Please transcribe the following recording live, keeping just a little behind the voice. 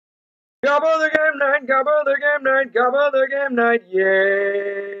Gobble the game night, gobble the game night, gobble the game night,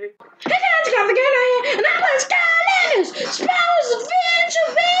 yay! Hey guys, got the game night here, and I'm playing Skylanders! Spyro's Adventure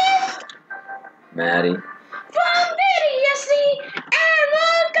with Maddie. from Idiocy, and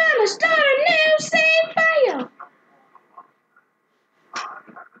we're gonna start a new save file.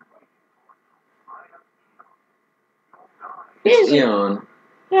 It's Eon.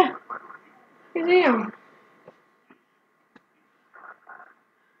 Yeah, it's Eon.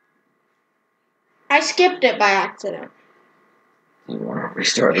 I skipped it by accident. You want to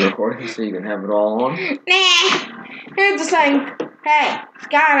restart the recording so you can have it all on? Nah. Here's the thing. Hey,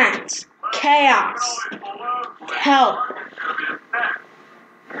 Skylanders. Chaos. Help.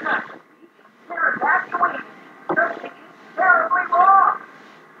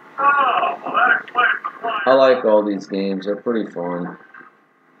 I like all these games. They're pretty fun.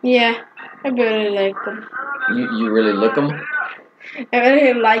 Yeah, I really like them. You really lick them? I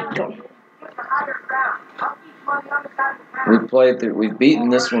really like them. We've beaten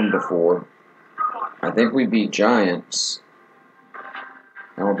this one before. I think we beat Giants.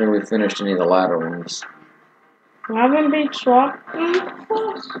 I don't think we finished any of the latter ones. You haven't beat SWAT? I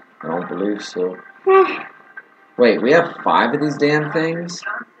don't believe so. Wait, we have 5 of these damn things?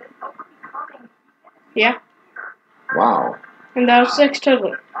 Yeah. Wow. And there are 6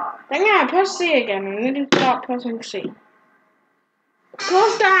 total. Then I press C again. I need to stop pressing C.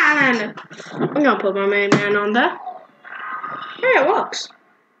 Close down. I'm gonna put my main man on there. Hey, it works.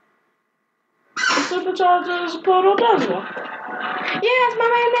 The supercharger's portal does work. Yeah, it's my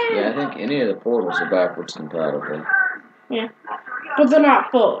main man. Yeah, I think any of the portals are backwards compatible. Yeah. But they're not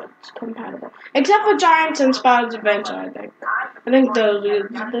forwards compatible. Except for Giants and Spyro's Adventure, I think. I think those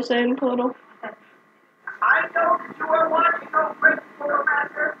use the same portal. I know that you are watching those great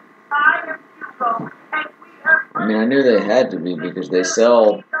Master. I am Hugo, and we have... I mean, I knew they had to be because they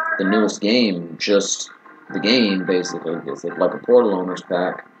sell the newest game, just the game, basically. It's like a Portal Owners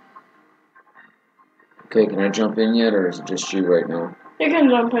pack. Okay, can I jump in yet, or is it just you right now? You can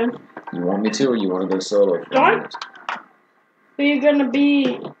jump in. You want me to, or you want to go solo? Don't. Who you gonna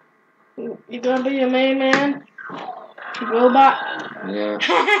be? You gonna be your main man? Robot? Yeah.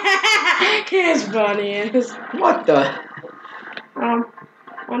 Here's Bunny. What the?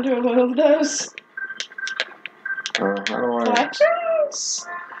 Want to remove those? How do I... Collections?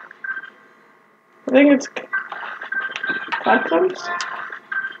 I think it's collections.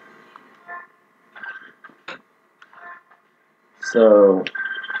 So...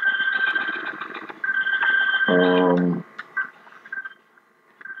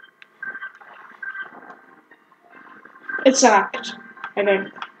 It's act, I think.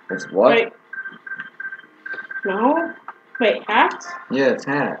 It's what? Wait. No? Wait, hats? Yeah, it's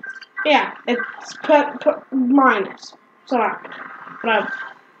hats. Yeah, it's put minus. Select. Whatever.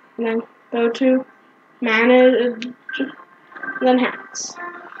 And then go to manage, then hats.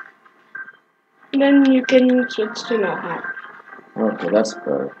 And then you can switch to no hat. Okay, that's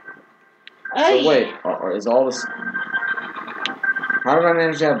better. Ay. So wait, is all this... How did I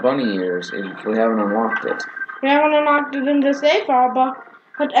manage to have bunny ears if we haven't unlocked it? We haven't unlocked it in the save file,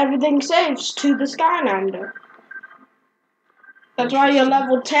 but everything saves to the Skylander. That's why you're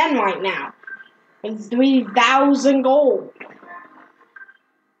level 10 right now. With 3,000 gold.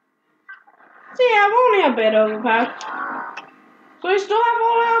 See, I'm only a bit overpowered. So we still have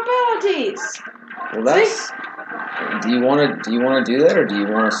all our abilities. Well, that's... See? Do you want to do that, or do you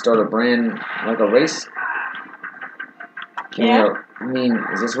want to start a brand, like a race? I mean,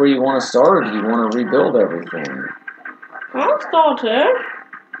 is this where you want to start, or do you want to rebuild everything? I'll start it.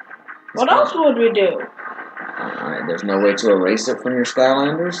 What else would we do? Alright, there's no way to erase it from your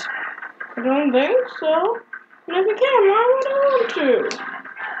Skylanders? I don't think so. And if you can, why would I want to?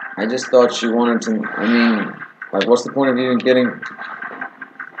 I just thought you wanted to, I mean, like, what's the point of even getting...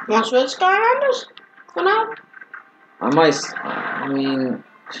 Want to switch Skylanders? For now?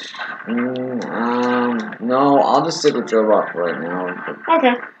 No, I'll just stick with Drobot for right now.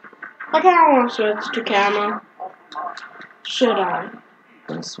 Okay. I kind of want to switch to camo. Should I?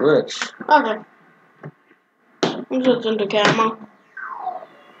 Then switch. Okay. I'm switching to camo.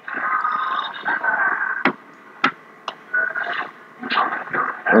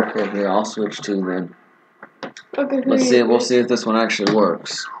 Okay, yeah, I'll switch too then. Okay. Let's see, we'll see if this one actually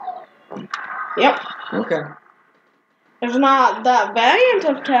works. Yep. Okay. It's not that variant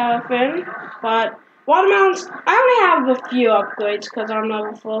of Terrafin, but watermelons, I only have a few upgrades because I'm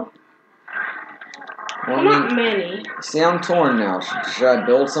level 4. Well, not many. See, I'm torn now. Should I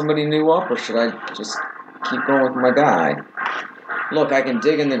build somebody new up, or should I just keep going with my guy? Look, I can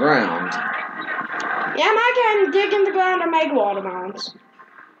dig in the ground. Yeah, and I can dig in the ground and make watermelons.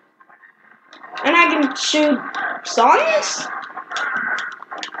 And I can shoot suns?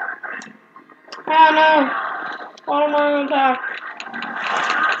 Oh no. Watermelon attack.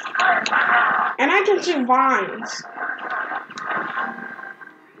 And I can shoot vines.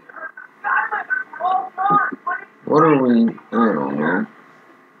 What are we? I don't know.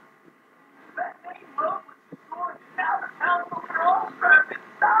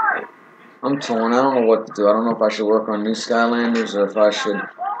 I'm torn. I don't know what to do. I don't know if I should work on new Skylanders or if I should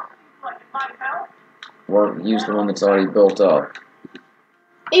use the one that's already built up.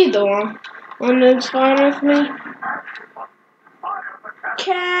 Either one. One is fine with me.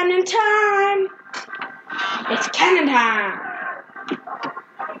 Cannon time! It's cannon time!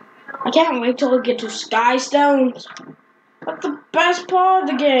 I can't wait till we get to Sky Stones. That's the best part of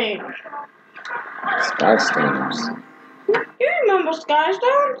the game. Sky Stones. You remember Sky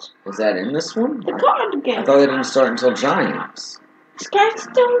Stones? Was that in this one? The card game. I thought they didn't start until Giants. Sky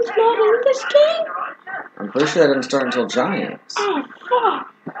Stones not in this game? I'm pretty sure that didn't start until Giants. Oh, fuck.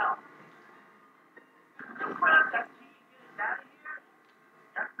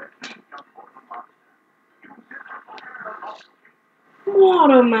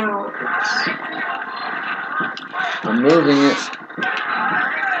 Watermelons. I'm moving it.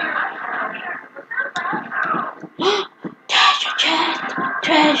 Treasure chest,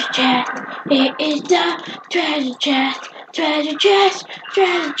 treasure chest. It is the treasure chest, treasure chest,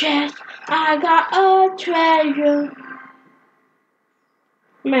 treasure chest. I got a treasure.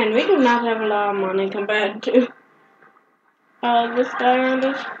 Man, we do not have a lot of money compared to the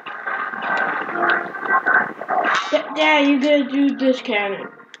Skylanders. Yeah, you gotta do this cannon.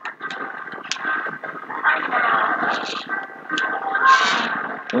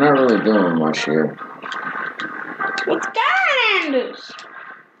 We're not really doing much here. With Skylanders!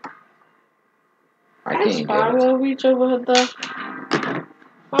 I Can can't get it. Spyro reach over there?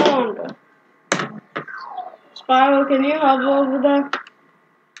 I wonder. Spyro, can you hover over there?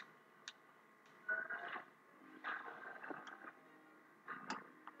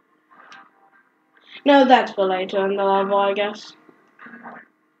 No, that's for later in the level, I guess.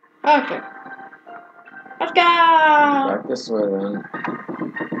 Okay. Let's go! Back this way then.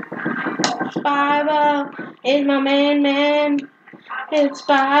 Spyro is my man. It's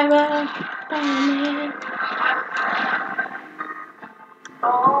Spyro, my man.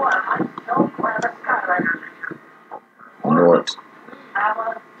 Oh, I'm so glad the Skylanders are here. North. Have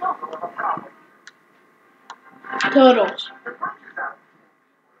a total of a problem. Turtles.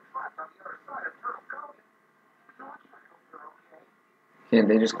 Can't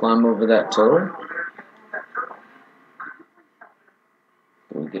they just climb over that turtle?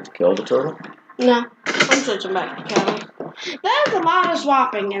 Do we get to kill the turtle? No, I'm switching back to cannon. There's a lot of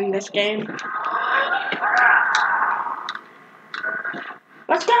swapping in this game.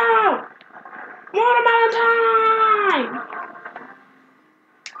 Let's go! Watermelon time!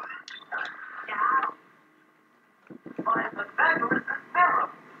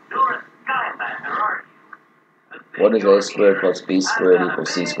 What does a squared plus b squared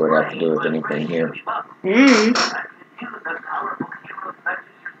equals c squared have to do with anything here?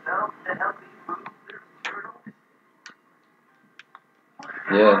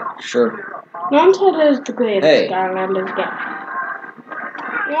 Yeah, sure. Wanted is the greatest Hey. Skylanders game.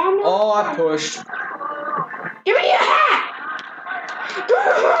 Oh, I pushed. Give me your hat!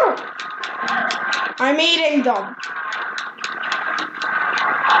 I'm eating them.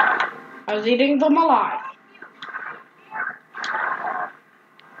 I was eating them alive.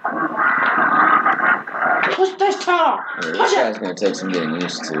 Push this turtle! This Push guy's it! gonna take some getting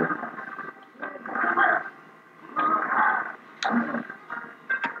used to.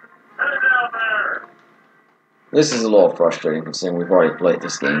 This is a little frustrating considering we've already played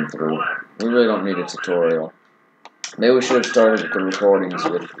this game through. We really don't need a tutorial. Maybe we should have started with the recordings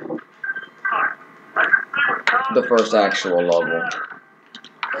with the first actual level.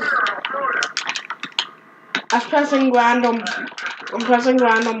 I'm pressing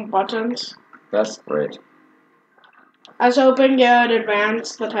random buttons. That's great. I was hoping you would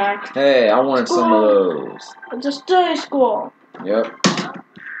advance the text. Hey, I wanted some of those. It's a study school. Yep.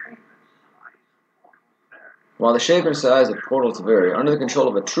 While the shape and size of portals vary, under the control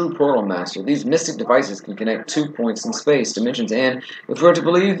of a true portal master, these mystic devices can connect 2 points in space, dimensions, and, if we're to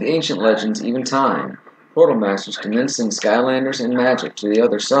believe ancient legends, even time. Portal masters can then send Skylanders and magic to the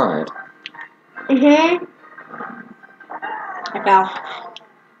other side. I fell.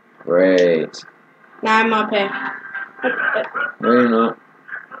 Great. Now I'm up here. No, you're not.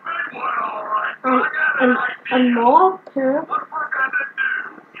 I'm more up here.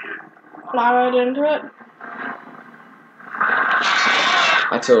 Fly right into it.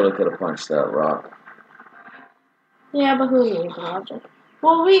 I totally could have punched that rock. Yeah, but who needs logic?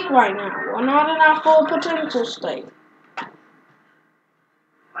 We're weak right now. We're not in our full potential state.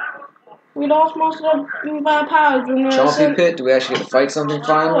 We lost most of our powers when we were Chompy Pit, do we actually get to fight something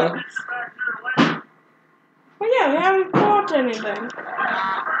finally? Well, yeah, we haven't fought anything.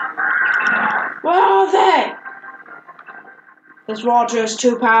 Where are they? This water is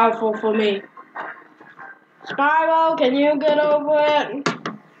too powerful for me. Spyro, can you get over it?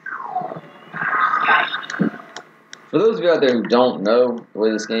 For those of you out there who don't know the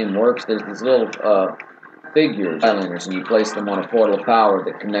way this game works, there's these little figures, Skylanders, and you place them on a portal of power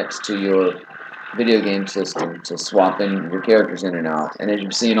that connects to your video game system to swap in your characters in and out. And as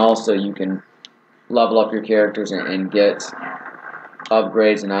you've seen also, you can level up your characters and get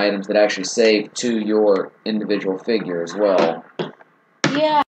upgrades and items that actually save to your individual figure as well.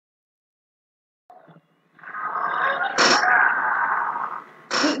 Yeah.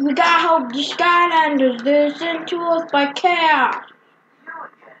 We gotta help the Skylanders. They're sent to us by chaos.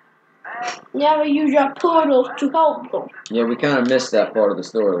 Never use your portals to help them. Yeah, we kind of missed that part of the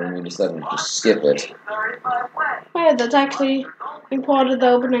story when we decided to just skip it. Yeah, that's actually important to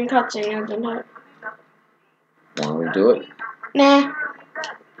the opening cutscene, isn't it? Want to redo it? Nah.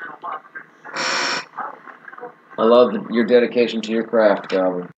 I love your dedication to your craft,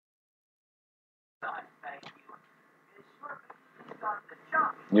 Calvin.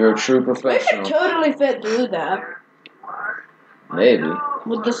 You're a true We professional. could totally fit through that. Maybe.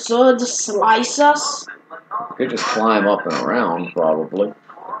 Would the sword just slice us? We could just climb up and around, probably.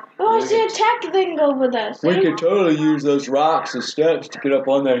 Oh, I see a tech thing over there. See? We could totally use those rocks as steps to get up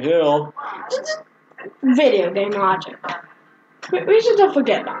on that hill. Video game logic. We should not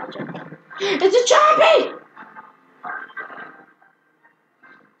forget logic. It's a zombie!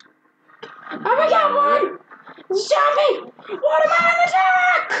 Oh my god, one! It's a zombie! Watermelon attack!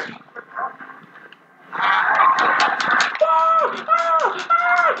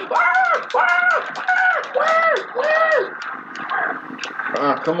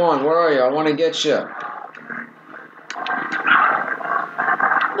 Come on, where are you? I want to get you.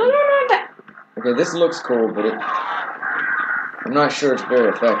 Okay, this looks cool, but I'm not sure it's very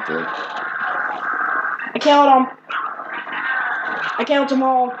effective. I killed him. I killed them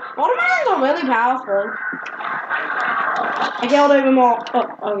all. Watermelons are really powerful. I killed even more.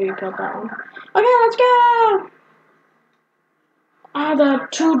 Oh, you killed that one. Okay, let's go. Ah, there are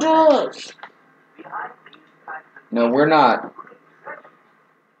 2 doors. No, we're not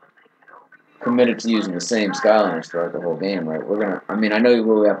committed to using the same Skylanders throughout the whole game, right? We're gonna. I mean, I know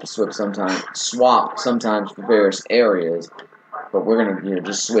we have to swap sometimes for various areas, but we're gonna,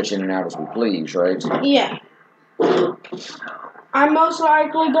 just switch in and out as we please, right? Yeah. I'm most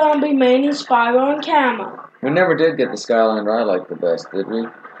likely gonna be mainly Spyro and Camo. We never did get the Skylander I like the best, did we?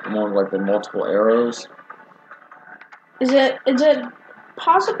 The one with like the multiple arrows. Is it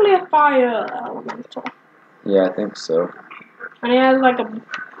possibly a fire elemental? Yeah, I think so. And he has like a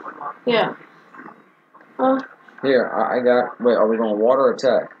yeah. Here, I got. Wait, are we going water or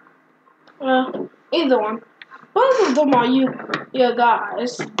attack? Either one. Both of them are you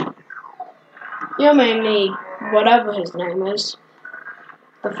guys. You may need whatever his name is.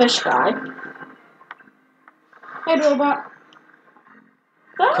 The fish guy. Hey, robot.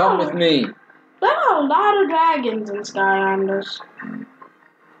 Come with me. There are a lot of dragons in Skylanders.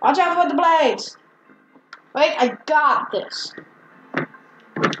 Watch out for the blades. Wait, I got this.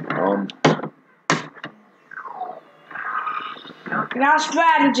 I got a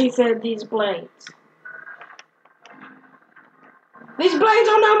strategy for these blades. These blades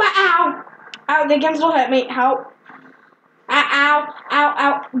don't know my ow. Ow, they can still hit me. Help. Ow, ow,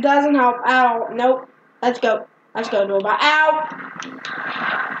 ow. Doesn't help at all. Nope. Let's go. Let's go, robot. Ow.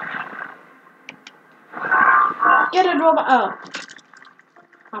 Get it, robot.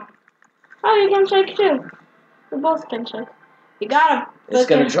 Oh, you can shake too. We both can shake. You got him. It's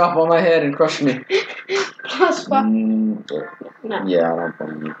gonna drop on my head and crush me. Plus 5. No. Yeah, I don't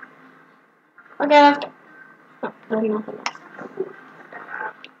blame you. Okay, let's go. Oh, there's nothing else.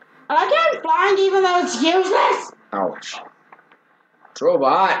 I can't flying even though it's useless. Ouch.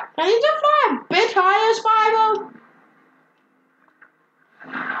 Robot. Can you just fly a bit higher, Spyro?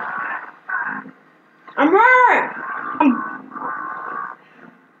 I'm right.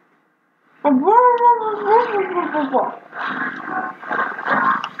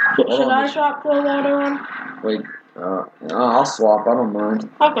 Should I swap for the water one? Wait, I'll swap, I don't mind.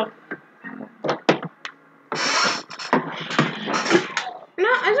 Okay. No,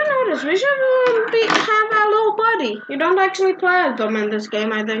 as I noticed, we should have our little buddy. You don't actually play as them in this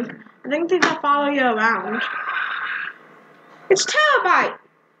game, I think. I think they just follow you around. It's Terabyte!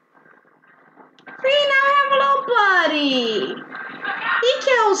 We now have a little buddy. He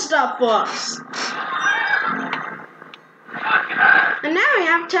kills stuff for us. And now we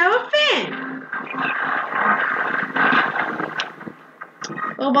have Terra Finn.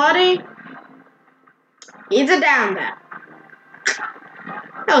 Little buddy. He's a down there.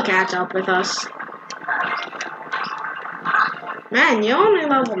 He'll catch up with us. Man, you're only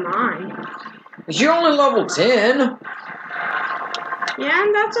level 9. You're only level 10. Yeah,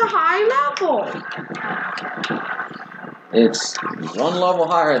 and that's a high level. It's one level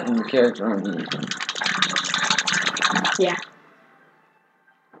higher than the character I'm using. Yeah.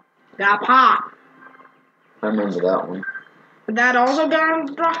 Got pop. I remember that one. That also got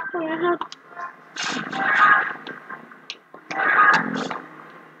a drop on your head.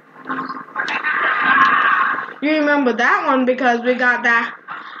 You remember that one because we got that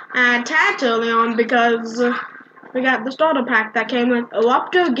tagged early on because we got the starter pack that came with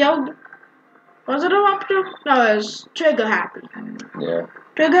Eruptor, Gil. Was it Eruptor? No, it was Trigger Happy. Yeah.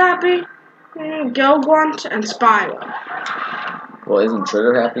 Trigger Happy, Gil Grunt, and Spyro. Well, isn't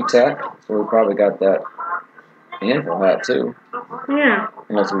Trigger Happy tech? So we probably got that handful hat too. Yeah.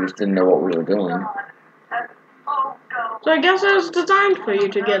 Unless we just didn't know what we were doing. So I guess it was designed for you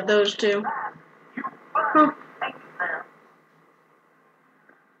to get those two. Huh.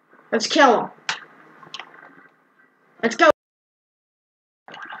 Let's kill him. Let's go.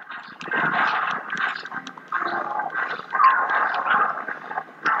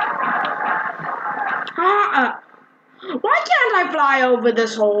 Why can't I fly over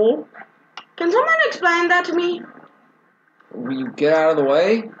this hole? Can someone explain that to me? Will you get out of the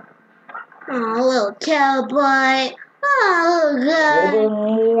way? Oh, little cowboy. Oh, God.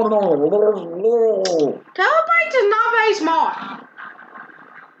 Telebites is not very smart.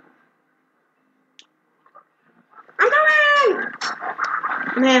 I'm coming!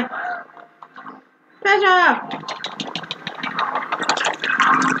 Come here. Treasure!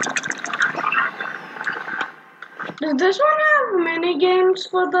 Does this one have mini games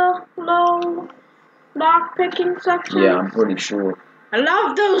for the low lock picking section? Yeah, I'm pretty sure. I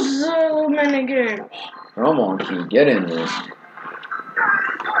love those mini games. Come on, Key, get in this.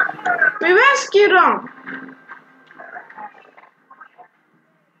 We rescued them.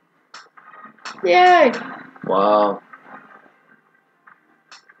 Yay! Wow.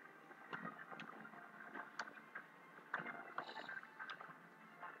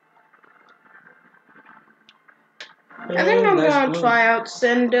 I think I'm nice gonna blue. try out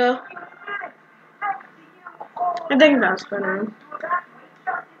Cinder. I think that's for now.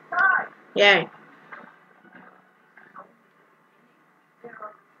 Yay.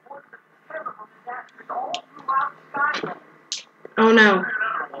 Oh no.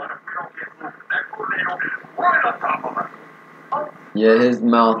 Yeah, his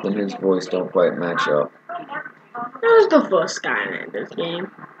mouth and his voice don't quite match up. That was the first Skylanders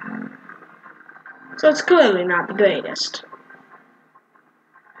game. So it's clearly not the greatest.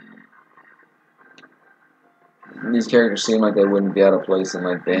 These characters seem like they wouldn't be out of place in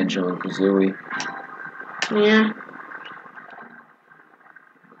like Banjo and Kazooie. Yeah.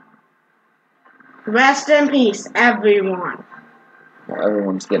 Rest in peace, everyone. Well,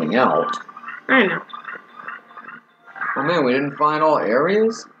 everyone's getting out. I know. Oh man, we didn't find all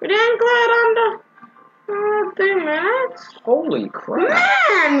areas? We didn't clear it under 3 minutes. Holy crap.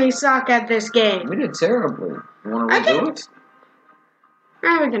 Man, we suck at this game. We did terribly. You want to I redo it?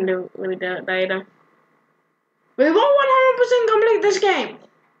 We can do it later. We will 100% complete this game.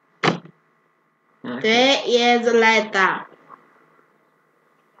 Okay. 3 years later.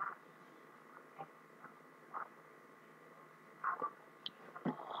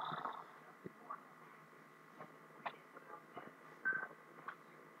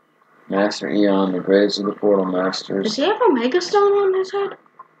 Master Eon, the greatest of the Portal Does Masters. he have a Megastone on his head?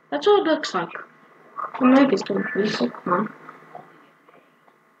 That's what it looks like. A Megastone, pretty sick, huh?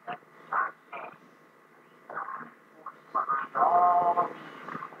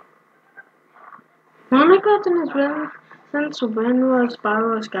 Monica has been since when was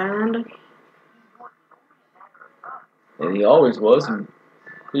Spyro a Skylander? And he always was, and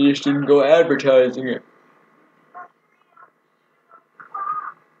he just didn't go advertising it.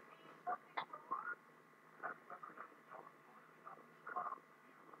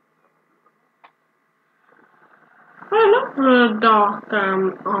 I love the dark,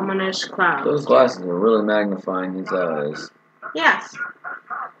 ominous clouds. Those glasses are really magnifying his eyes. Yes.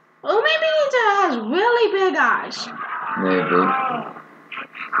 Or maybe he has really big eyes. Maybe.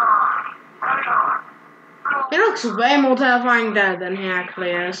 He looks way more terrifying there than he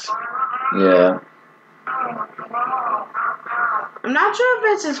actually is. Yeah. I'm not sure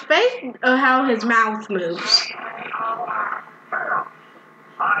if it's his face or how his mouth moves.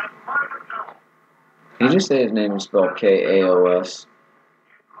 Did you just say his name is spelled K-A-O-S?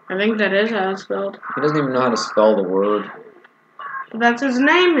 I think that is how it's spelled. He doesn't even know how to spell the word. But that's his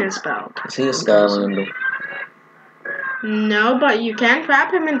name is spelled. Is he a Skylander? No, but you can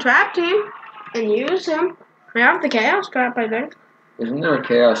trap him in Trap Team and use him. We have the Chaos Trap, I think. Isn't there a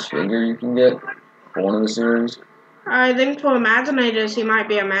Chaos figure you can get for one of the series? I think for Imaginators, he might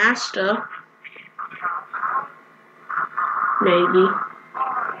be a Master. Maybe.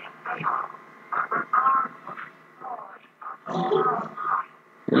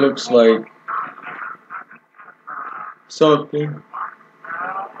 He looks like something.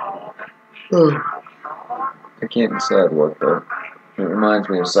 I can't decide what though. It reminds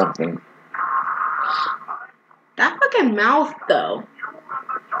me of something. That fucking mouth, though.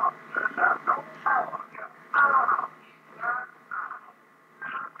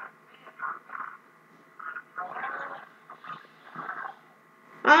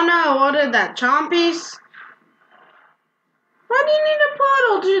 Oh no, what is that? Chompies? Why do you need a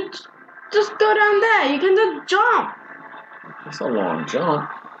portal to just go down there? You can just jump. That's a long jump.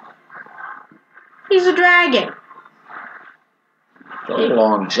 He's a dragon. That's a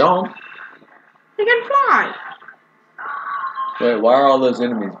long jump. He can fly. Wait, why are all those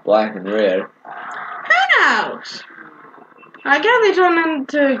enemies black and red? Who knows? I guess they turn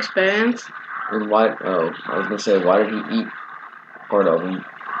into experience. And why? Oh, I was gonna say, why did he eat part of them?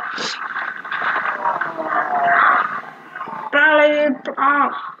 It's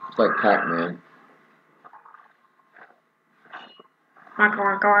like Pac-Man.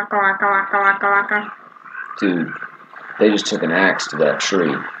 Dude, they just took an axe to that tree.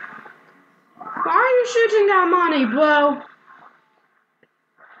 Why are you shooting that money, bro?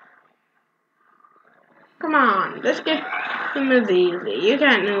 Come on, this game is easy. You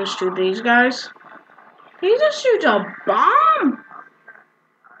can't lose to these guys. He just shoots a bomb.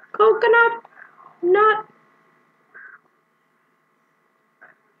 Coconut nut.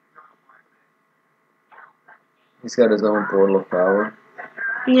 He's got his own portal of power.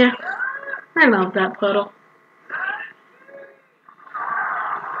 Yeah, I love that puddle.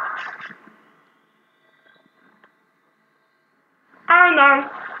 I know.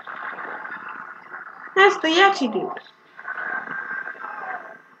 That's the Yeti dude.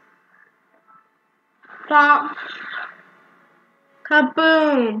 Plop.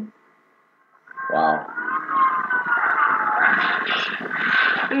 Kaboom. Wow.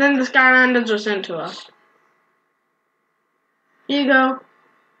 And then the Skylanders were sent to us. Here you go.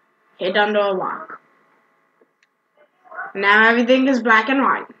 Hit under a rock. Now everything is black and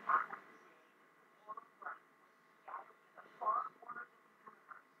white.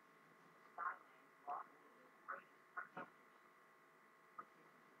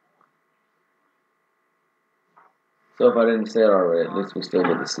 So if I didn't say it already, at least we still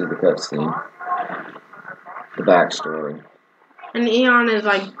get to see the cutscene. The backstory. And Eon is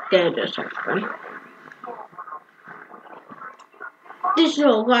like dead or something. This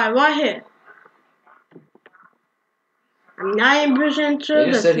little guy right here. I'm 90% sure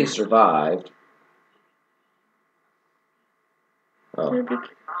You said he survived. Oh.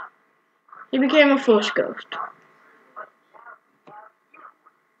 He became a force ghost.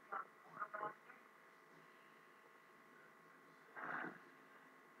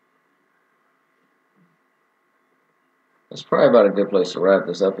 That's probably about a good place to wrap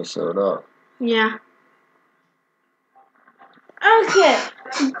this episode up. Yeah. Okay,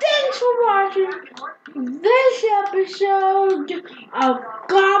 thanks for watching this episode of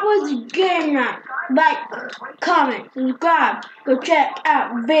Gobble's Game Night. Like, comment, subscribe, go check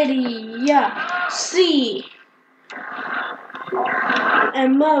out video C.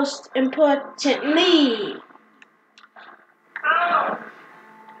 And most importantly,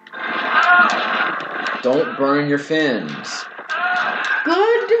 don't burn your fins.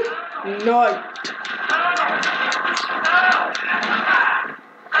 good night.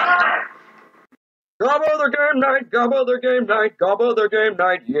 Gobble game night, gobble game night, gobble game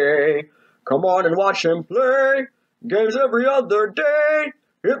night, yay. Come on and watch him play games every other day.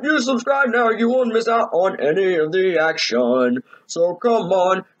 If you subscribe now, you won't miss out on any of the action. So come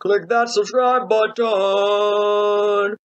on, click that subscribe button.